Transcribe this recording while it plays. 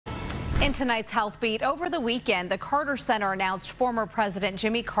In tonight's Health Beat, over the weekend, the Carter Center announced former President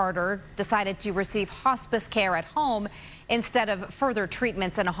Jimmy Carter decided to receive hospice care at home instead of further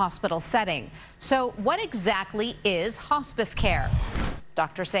treatments in a hospital setting. So what exactly is hospice care?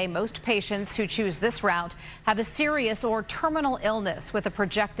 Doctors say most patients who choose this route have a serious or terminal illness with a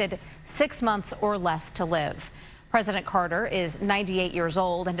projected 6 months or less to live. President Carter is 98 years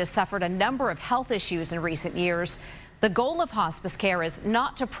old and has suffered a number of health issues in recent years. The goal of hospice care is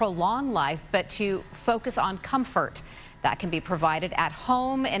not to prolong life, but to focus on comfort that can be provided at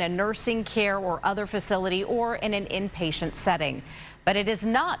home, in a nursing care or other facility, or in an inpatient setting. But it is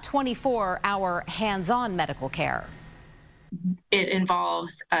not 24-hour hands-on medical care. It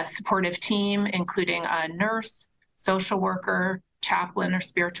involves a supportive team, including a nurse, social worker, chaplain or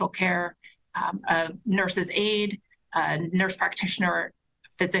spiritual care, a nurse's aide, a nurse practitioner,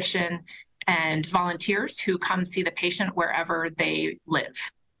 physician, and volunteers who come see the patient wherever they live.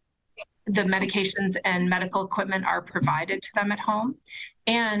 The medications and medical equipment are provided to them at home,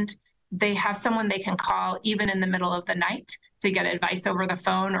 and they have someone they can call even in the middle of the night to get advice over the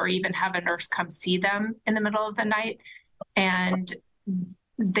phone, or even have a nurse come see them in the middle of the night. And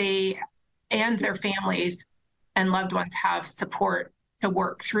they and their families and loved ones have support to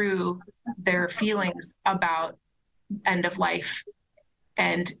work through their feelings about end of life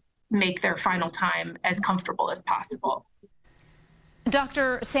and make their final time as comfortable as possible.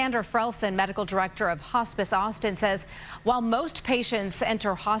 Dr. Sandra Frelson, medical director of Hospice Austin, says while most patients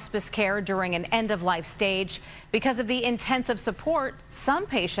enter hospice care during an end-of-life stage, because of the intensive support, some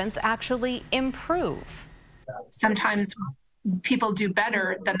patients actually improve. Sometimes people do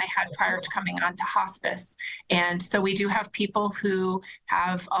better than they had prior to coming onto hospice. And so we do have people who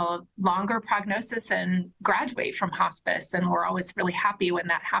have a longer prognosis and graduate from hospice, and we're always really happy when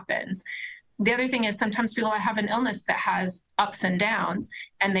that happens. The other thing is sometimes people have an illness that has ups and downs,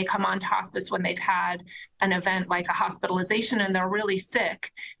 and they come onto hospice when they've had an event like a hospitalization and they're really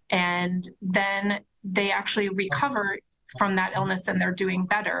sick, and then they actually recover from that illness and they're doing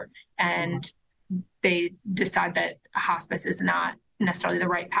better, and they decide that hospice is not necessarily the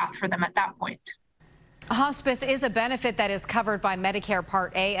right path for them at that point. Hospice is a benefit that is covered by Medicare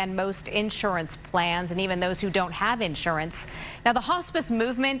Part A and most insurance plans, and even those who don't have insurance. Now, the hospice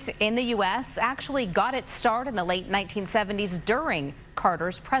movement in the U.S. actually got its start in the late 1970s during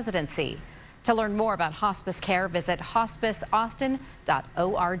Carter's presidency. To learn more about hospice care, visit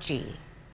hospiceaustin.org.